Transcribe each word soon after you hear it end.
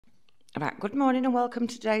Right, good morning and welcome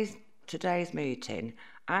to today's meeting.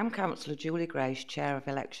 I'm Councillor Julie Grace, Chair of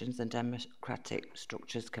Elections and Democratic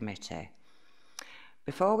Structures Committee.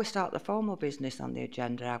 Before we start the formal business on the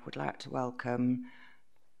agenda, I would like to welcome...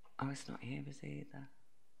 Oh, it's not here, is he either?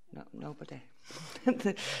 No, nobody.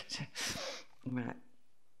 Right.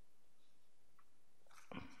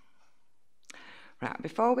 Right,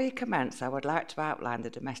 before we commence, I would like to outline the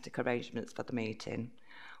domestic arrangements for the meeting.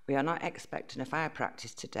 We are not expecting a fire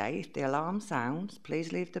practice today. If the alarm sounds,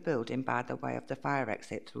 please leave the building by the way of the fire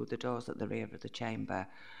exit through the doors at the rear of the chamber.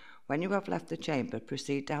 When you have left the chamber,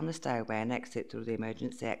 proceed down the stairway and exit through the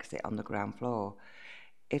emergency exit on the ground floor.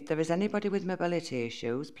 If there is anybody with mobility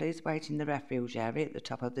issues, please wait in the refuge area at the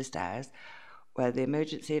top of the stairs where the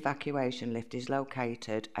emergency evacuation lift is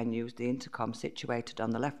located, and use the intercom situated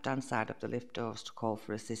on the left-hand side of the lift doors to call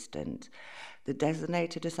for assistance. The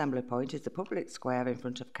designated assembly point is the public square in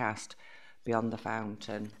front of CAST beyond the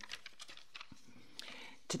fountain.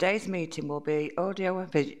 Today's meeting will be audio and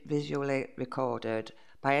visually recorded.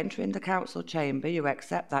 By entering the council chamber, you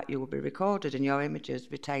accept that you will be recorded and your images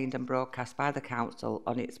retained and broadcast by the council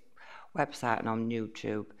on its website and on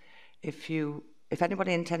YouTube. If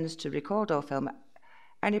anybody intends to record or film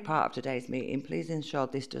any part of today's meeting, please ensure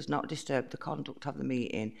this does not disturb the conduct of the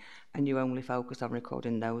meeting and you only focus on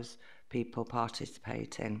recording those people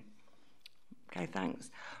participating. Okay,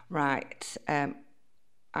 thanks. Right,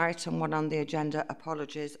 item 1 on the agenda,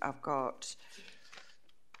 apologies. I've got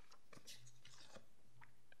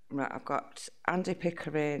Andy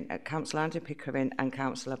Pickering, Councillor Andy Pickering and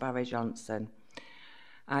Councillor Barry Johnson.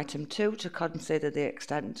 Item 2, to consider the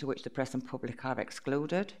extent to which the press and public are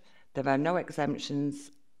excluded. There are no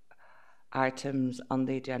exemptions items on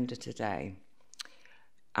the agenda today.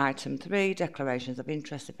 Item 3, declarations of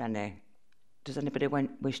interest, if any. Does anybody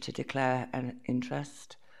wish to declare an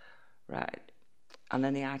interest? Right. And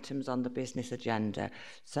any items on the business agenda?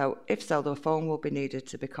 So, if so, the form will be needed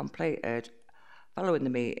to be completed following the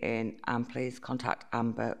meeting, and please contact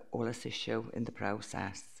Amber, who will assist you in the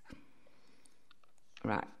process.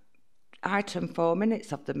 Right. Item 4,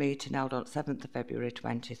 minutes of the meeting held on 7th of February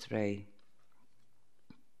 23.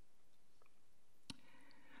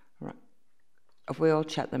 Right. Have we all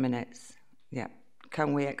checked the minutes? Yeah.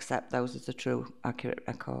 Can we accept those as a true, accurate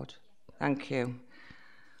record? Thank you.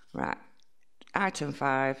 Right. Item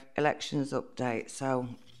 5, elections update. So,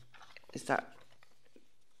 is that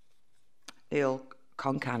Neil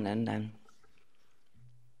Concannon then?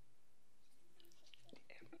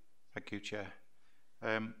 Thank you, Chair.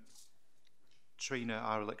 Trina,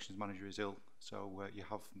 our elections manager, is ill, so you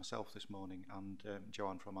have myself this morning and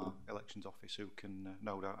Joanne from our elections office, who can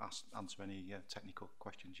no doubt answer any technical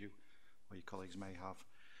questions you or your colleagues may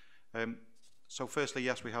have. So firstly,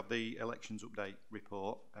 yes, we have the elections update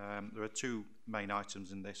report. There are two main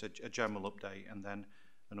items in this, a general update and then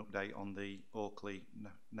an update on the Orkley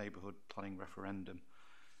neighbourhood planning referendum.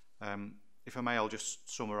 If I may, I'll just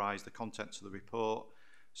summarise the contents of the report.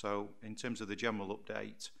 So in terms of the general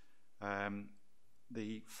update,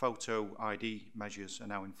 the photo ID measures are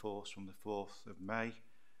now in force from the 4th of May.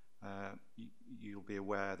 You'll be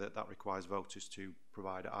aware that that requires voters to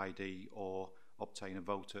provide ID or obtain a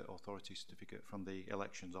voter authority certificate from the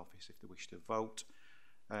elections office if they wish to vote.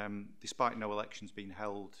 Despite no elections being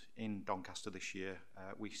held in Doncaster this year,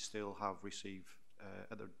 we still have received,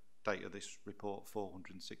 at the date of this report,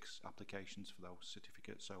 406 applications for those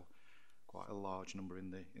certificates, so quite a large number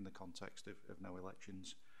in the context of no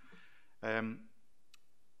elections.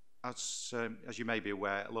 As you may be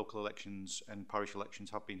aware, local elections and parish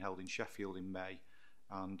elections have been held in Sheffield in May,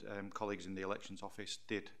 and colleagues in the elections office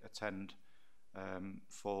did attend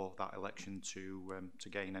for that election to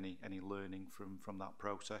gain any learning from that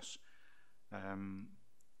process.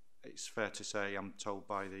 It's fair to say, I'm told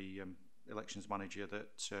by the elections manager,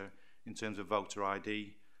 that in terms of voter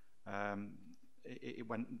ID, it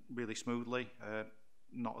went really smoothly,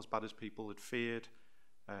 not as bad as people had feared.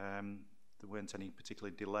 There weren't any particular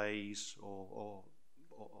delays or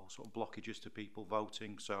sort of blockages to people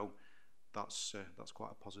voting, so that's quite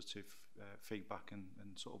a positive feedback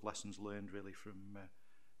and sort of lessons learned really from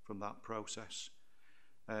that process.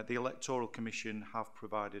 The Electoral Commission have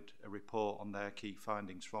provided a report on their key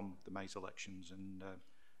findings from the May's elections, and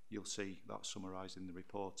you'll see that summarised in the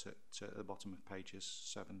report at the bottom of pages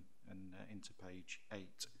 7 and into page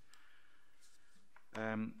 8.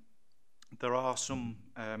 There are some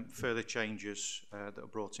further changes that are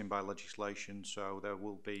brought in by legislation, so there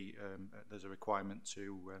will be there's a requirement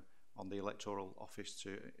on the electoral office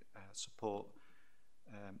to support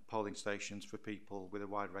polling stations for people with a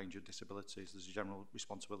wide range of disabilities. There's a general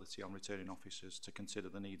responsibility on returning officers to consider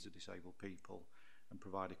the needs of disabled people, and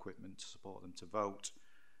provide equipment to support them to vote.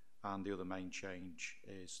 And the other main change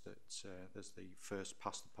is that there's the first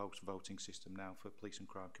past the post voting system now for Police and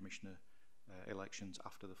Crime Commissioner elections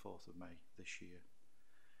after the 4th of May this year.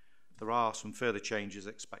 There are some further changes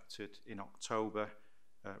expected in October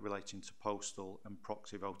relating to postal and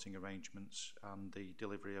proxy voting arrangements and the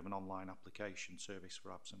delivery of an online application service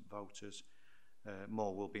for absent voters.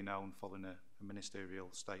 More will be known following a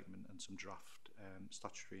ministerial statement and some draft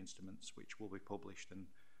statutory instruments which will be published, and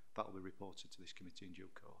that will be reported to this committee in due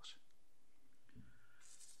course.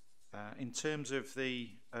 In terms of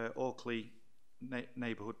the Orkley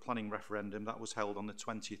neighbourhood planning referendum, that was held on the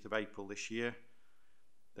 20th of April this year.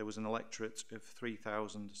 There was an electorate of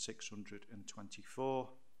 3,624.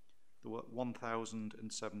 There were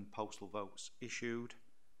 1,007 postal votes issued,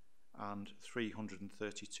 and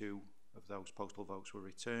 332 of those postal votes were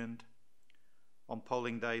returned. On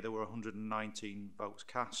polling day, there were 119 votes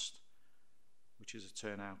cast, which is a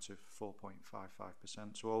turnout of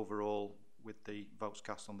 4.55%. So overall, with the votes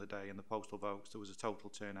cast on the day and the postal votes, there was a total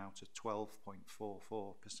turnout of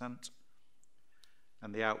 12.44%.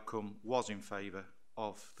 And the outcome was in favour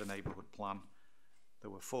of the neighbourhood plan. There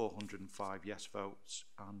were 405 yes votes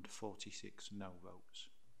and 46 no votes.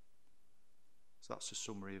 So that's a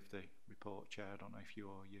summary of the report, Chair. I don't know if you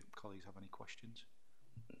or your colleagues have any questions.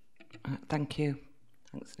 Thank you.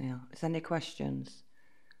 Thanks, Neil. Is there any questions?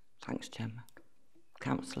 Thanks, Chairman.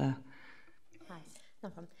 Councillor. Hi, no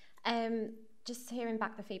problem. Just hearing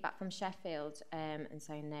back the feedback from Sheffield and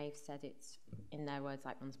saying they've said it's, in their words,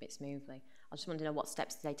 like runs a bit smoothly. I just want to know what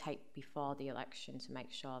steps do they take before the election to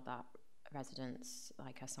make sure that residents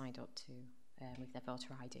are signed up to with their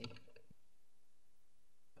voter ID.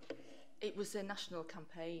 It was a national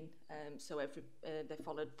campaign, so they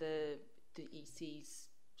followed the EC's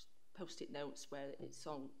post-it notes where it's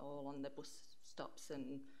all on the bus stops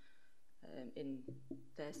and in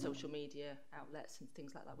their social media outlets and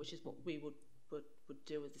things like that, which is what we would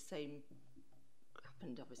do. As the same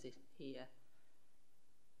happened obviously here.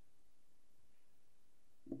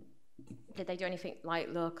 Did they do anything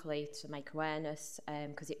locally to make awareness?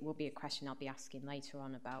 Because it will be a question I'll be asking later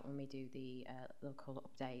on about when we do the local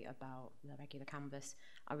update about the regular canvass.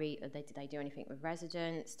 Did they do anything with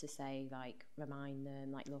residents to say, remind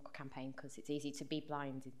them, local campaign? Because it's easy to be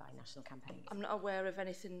blinded by national campaigns. I'm not aware of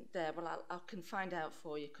anything there. Well, I can find out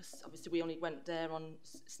for you, because obviously we only went there on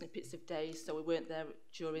snippets of days, so we weren't there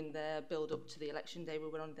during their build-up to the election day. We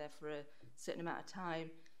were on there for a certain amount of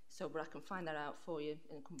time. So, but I can find that out for you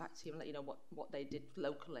and come back to you and let you know what they did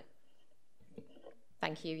locally.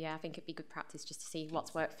 Thank you. Yeah, I think it'd be good practice just to see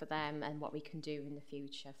what's worked for them and what we can do in the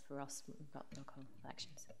future for us when we've got local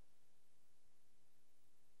elections.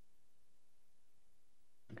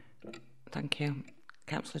 Thank you.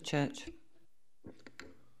 Councillor Church.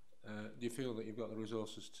 Do you feel that you've got the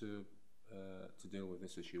resources to deal with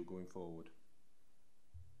this issue going forward?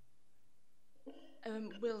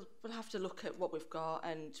 We'll have to look at what we've got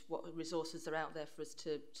and what resources are out there for us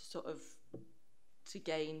to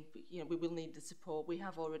gain. You know, we will need the support. We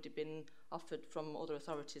have already been offered from other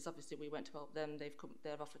authorities. Obviously, we went to help them. They've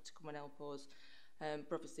offered to come and help us.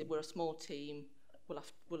 But obviously, we're a small team. We'll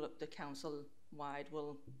the council wide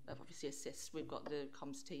will obviously assist. We've got the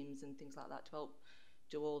comms teams and things like that to help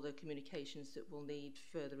do all the communications that we'll need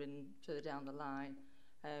further down the line.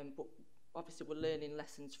 But obviously we're learning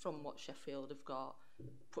lessons from what Sheffield have got,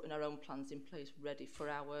 putting our own plans in place ready for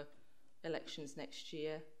our elections next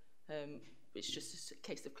year. It's just a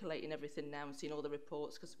case of collating everything now and seeing all the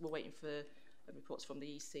reports, because we're waiting for reports from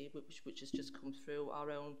the EC, which has just come through.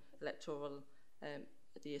 Our own electoral,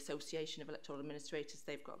 the Association of Electoral Administrators,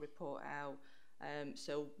 they've got a report out.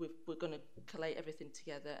 So we're going to collate everything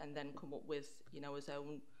together and then come up with, our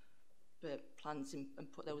own plans and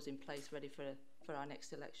put those in place ready for our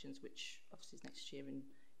next elections, which obviously is next year in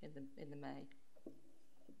the May.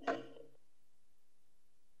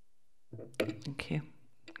 Thank you.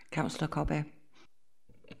 Councillor Cobby.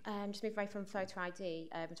 Just move away from photo ID.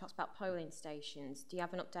 We talked about polling stations. Do you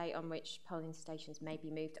have an update on which polling stations may be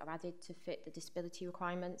moved or added to fit the disability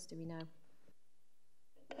requirements? Do we know?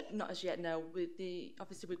 Not as yet, no.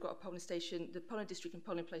 Obviously we've got a polling station. The polling district and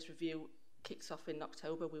polling place review kicks off in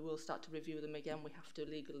October. We will start to review them again. We have to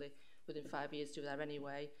legally within 5 years do that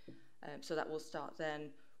anyway. So that will start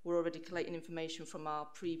then. We're already collating information from our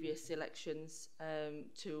previous elections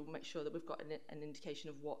to make sure that we've got an indication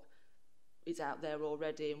of what is out there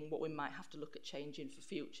already and what we might have to look at changing for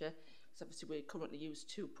future. So obviously we currently use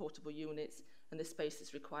 2 portable units, and the space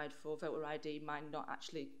that's required for voter ID might not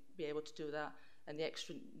actually be able to do that, and the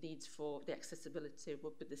extra needs for the accessibility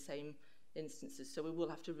would be the same instances. So we will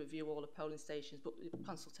have to review all the polling stations, but the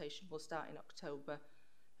consultation will start in October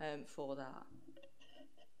for that.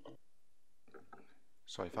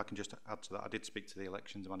 Sorry, if I can just add to that, I did speak to the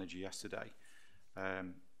elections manager yesterday.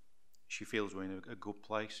 She feels we're in a good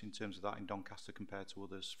place in terms of that in Doncaster compared to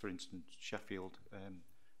others. For instance, Sheffield,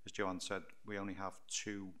 as Joanne said, we only have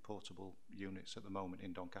 2 portable units at the moment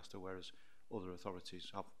in Doncaster, whereas other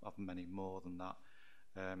authorities have many more than that.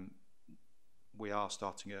 We are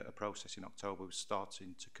starting a process in October. We're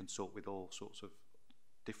starting to consult with all sorts of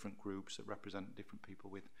different groups that represent different people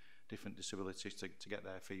with different disabilities to get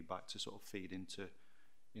their feedback to sort of feed into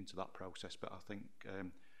that process. But I think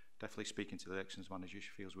definitely speaking to the elections manager, she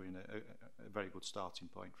feels we're in a very good starting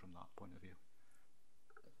point from that point of view.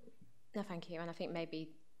 No, thank you. And I think maybe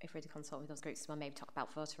if we're to consult with those groups as well, maybe talk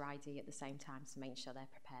about voter ID at the same time, so making sure they're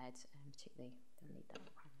prepared, particularly they'll need that.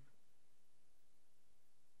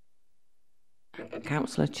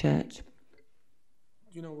 Councillor Church.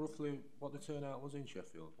 Do you know roughly what the turnout was in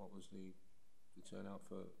Sheffield? What was the turnout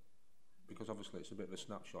for? Because obviously it's a bit of a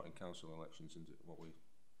snapshot in council elections, isn't it?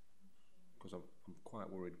 Because I'm quite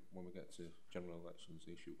worried when we get to general elections,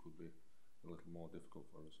 the issue could be a little more difficult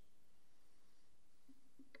for us.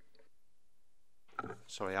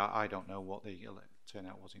 Sorry, I don't know what the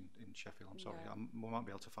turnout was in Sheffield. I'm sorry. No. We might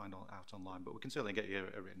be able to find out online, but we can certainly get you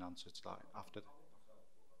a written answer to that after.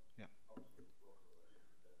 Yeah.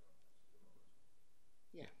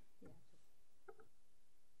 Yeah.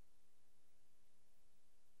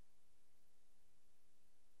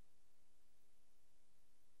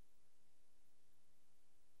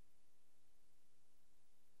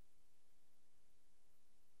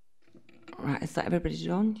 Right, is that everybody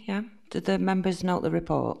done? Yeah. Did the members note the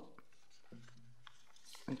report?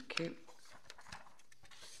 Thank you.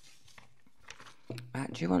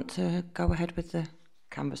 Right, do you want to go ahead with the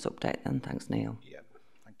canvas update then? Thanks, Neil. Yeah,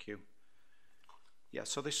 thank you. Yeah,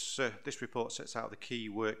 so this report sets out the key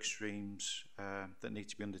work streams that need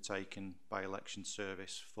to be undertaken by election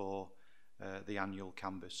service for the annual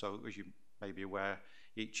canvass. So as you may be aware,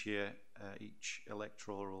 each year each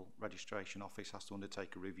electoral registration office has to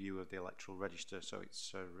undertake a review of the electoral register, so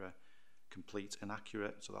it's complete and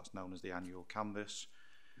accurate, so that's known as the annual canvass.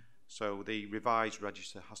 So the revised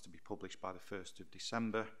register has to be published by the 1st of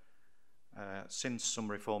December. Since some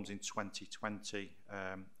reforms in 2020,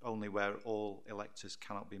 only where all electors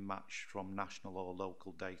cannot be matched from national or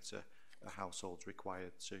local data are households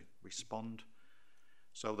required to respond.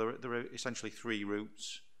 So there are essentially 3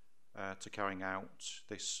 routes to carrying out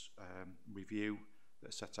this review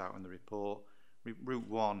that's set out in the report. Route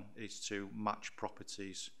 1 is to match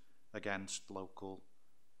properties against local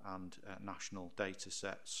and national data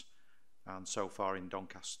sets, and so far in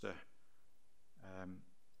Doncaster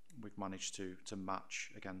we've managed to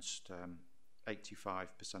match against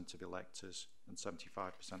 85% of electors and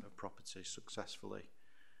 75% of properties successfully.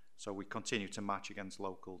 So we continue to match against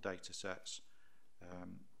local data sets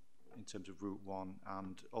in terms of Route 1,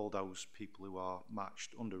 and all those people who are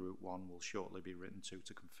matched under Route 1 will shortly be written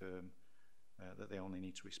to confirm that they only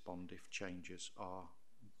need to respond if changes are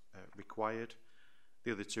required.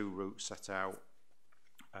 The other 2 routes set out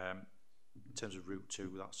in terms of Route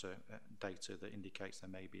 2, that's data that indicates there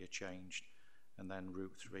may be a change, and then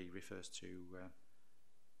Route 3 refers to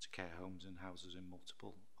care homes and houses in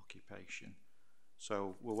multiple occupation.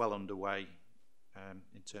 So we're well underway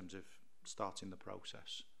in terms of starting the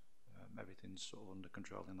process. Everything's sort of under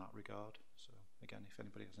control in that regard. So again, if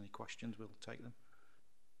anybody has any questions, we'll take them.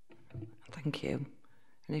 Thank you.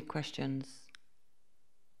 Any questions?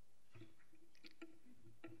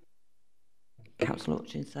 Councillor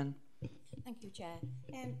Hutchinson. Thank you, Chair.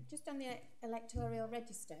 Just on the electoral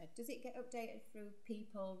register, does it get updated through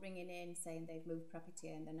people ringing in saying they've moved property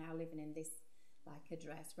and they're now living in this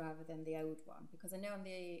address rather than the old one? Because I know on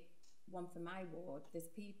the one for my ward, there's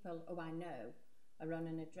people who I know are on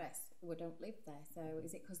an address who don't live there. So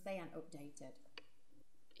is it because they aren't updated?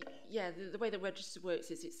 Yeah, the way the register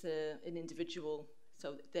works is it's an individual.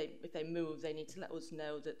 So if they move, they need to let us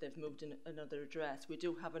know that they've moved in another address. We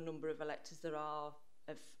do have a number of electors that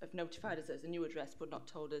have notified us as a new address but not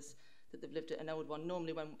told us that they've lived at an old one.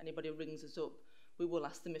 Normally when anybody rings us up, we will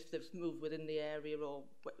ask them if they've moved within the area or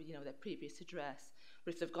their previous address.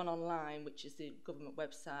 But if they've gone online, which is the government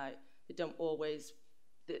website, they don't always.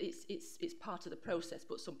 It's part of the process,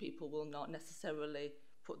 but some people will not necessarily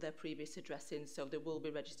put their previous address in, so they will be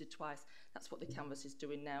registered twice. That's what the canvas is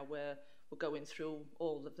doing now, where we're going through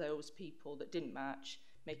all of those people that didn't match,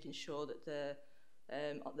 making sure that they're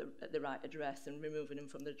at the right address and removing them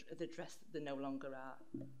from the address that they're no longer at.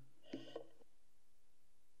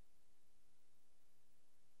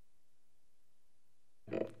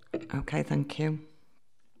 Okay, thank you.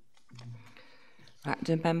 Right,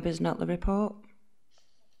 do members note the report?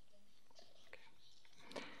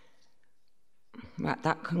 Right,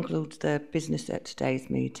 that concludes the business at today's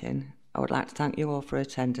meeting. I would like to thank you all for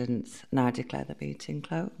attendance, and I declare the meeting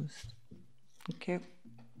closed. Thank you.